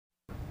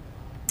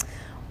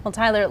Well,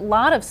 Tyler, a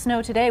lot of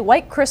snow today.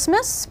 White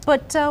Christmas,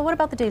 but what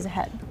about the days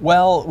ahead?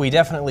 Well, we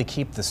definitely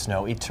keep the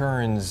snow. It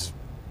turns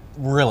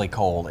really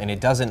cold and it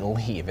doesn't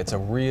leave. It's a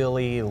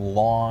really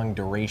long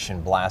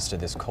duration blast of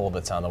this cold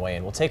that's on the way.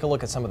 And we'll take a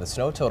look at some of the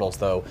snow totals,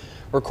 though,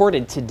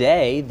 recorded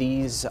today.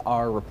 These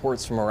are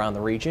reports from around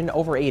the region.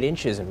 Over 8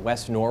 inches in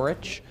West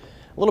Norwich,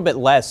 a little bit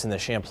less in the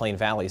Champlain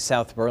Valley,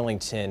 South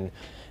Burlington.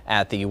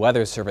 At the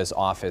Weather Service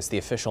office, the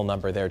official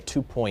number there,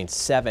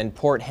 2.7.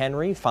 Port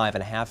Henry,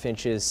 5.5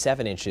 inches,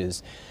 7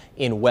 inches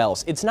in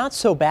Wells. It's not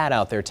so bad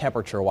out there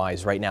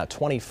temperature-wise right now.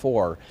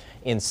 24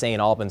 in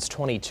St. Albans,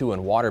 22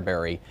 in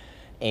Waterbury.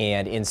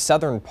 And in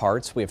southern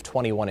parts, we have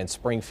 21 in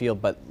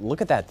Springfield, but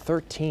look at that,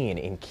 13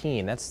 in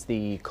Keene. That's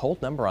the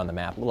cold number on the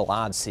map. A little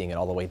odd seeing it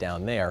all the way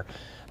down there.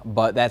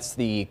 But that's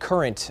the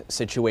current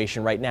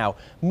situation right now.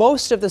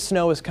 Most of the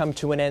snow has come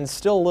to an end.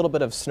 Still a little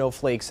bit of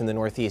snowflakes in the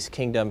Northeast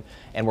Kingdom,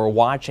 and we're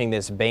watching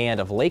this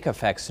band of lake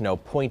effect snow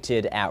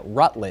pointed at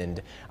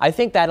Rutland. I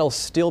think that'll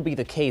still be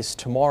the case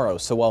tomorrow.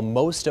 So while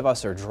most of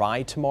us are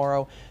dry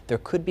tomorrow, there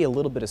could be a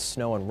little bit of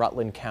snow in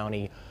Rutland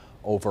County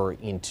over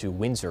into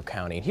Windsor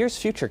County. And here's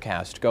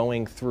Futurecast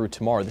going through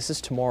tomorrow. This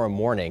is tomorrow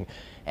morning.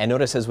 And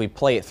notice as we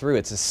play it through,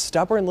 it's a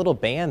stubborn little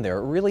band there.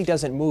 It really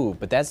doesn't move,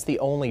 but that's the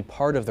only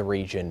part of the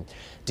region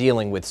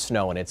dealing with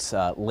snow, and it's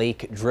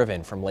lake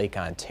driven from Lake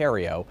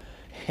Ontario,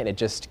 and it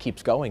just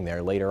keeps going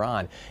there later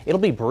on.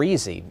 It'll be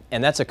breezy,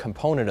 and that's a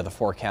component of the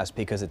forecast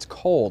because it's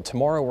cold.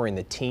 Tomorrow we're in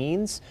the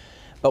teens,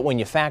 but when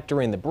you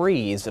factor in the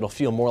breeze, it'll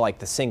feel more like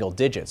the single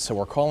digits. So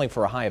we're calling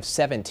for a high of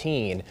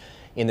 17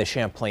 in the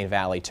Champlain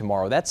Valley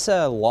tomorrow. That's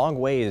a long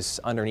ways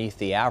underneath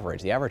the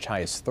average. The average high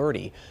is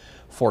 30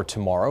 for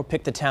tomorrow.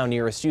 Pick the town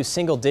nearest you.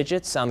 Single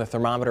digits on the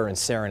thermometer in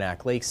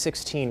Saranac Lake.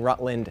 16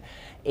 Rutland,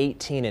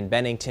 18 in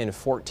Bennington,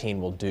 14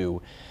 will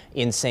do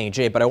in St.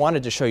 Jay. But I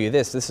wanted to show you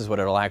this. This is what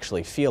it'll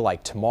actually feel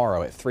like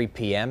tomorrow at 3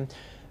 p.m.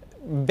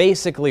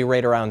 Basically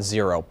right around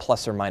 0,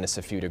 plus or minus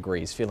a few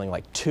degrees. Feeling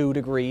like 2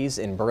 degrees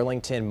in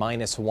Burlington,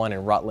 -1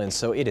 in Rutland.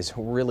 So it is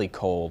really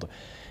cold.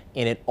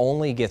 And it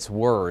only gets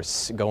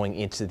worse going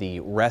into the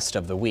rest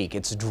of the week.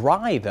 It's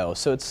dry though,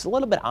 so it's a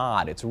little bit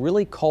odd. It's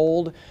really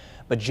cold,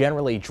 but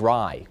generally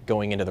dry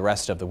going into the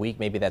rest of the week.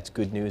 Maybe that's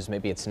good news,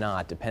 maybe it's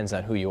not, depends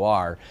on who you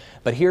are.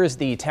 But here's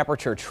the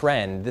temperature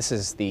trend. This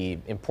is the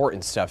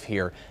important stuff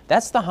here.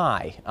 That's the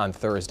high on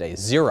Thursday,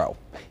 0.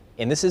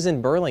 And this is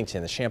in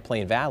Burlington, the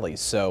Champlain Valley,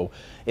 so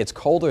it's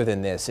colder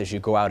than this as you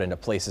go out into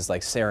places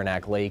like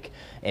Saranac Lake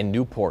and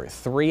Newport.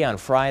 3 on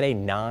Friday,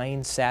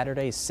 9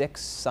 Saturday,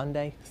 6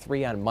 Sunday,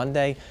 3 on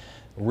Monday.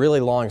 Really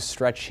long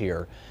stretch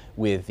here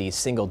with the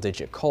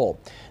single-digit cold.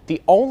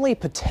 The only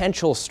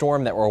potential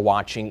storm that we're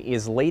watching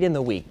is late in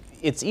the week.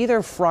 It's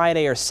either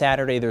Friday or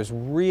Saturday. There's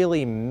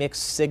really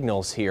mixed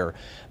signals here,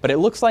 but it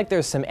looks like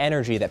there's some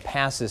energy that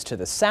passes to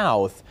the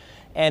south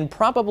and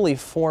probably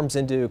forms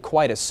into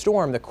quite a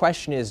storm. The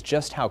question is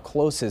just how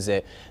close is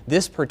it?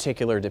 This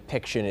particular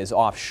depiction is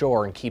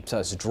offshore and keeps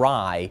us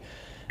dry.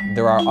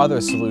 There are other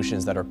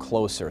solutions that are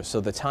closer. So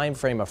the time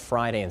frame of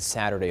Friday and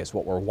Saturday is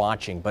what we're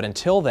watching. But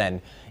until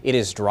then, it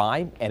is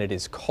dry and it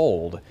is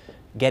cold,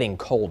 getting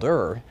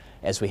colder.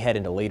 As we head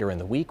into later in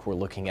the week, we're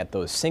looking at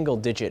those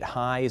single-digit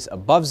highs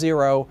above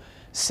 0,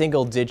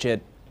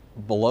 single-digit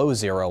below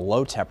 0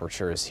 low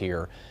temperatures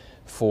here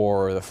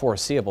for the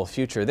foreseeable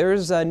future.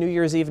 There's New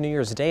Year's Eve, New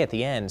Year's Day at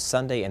the end.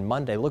 Sunday and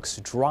Monday looks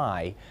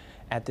dry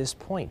at this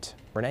point.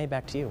 Renee,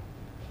 back to you.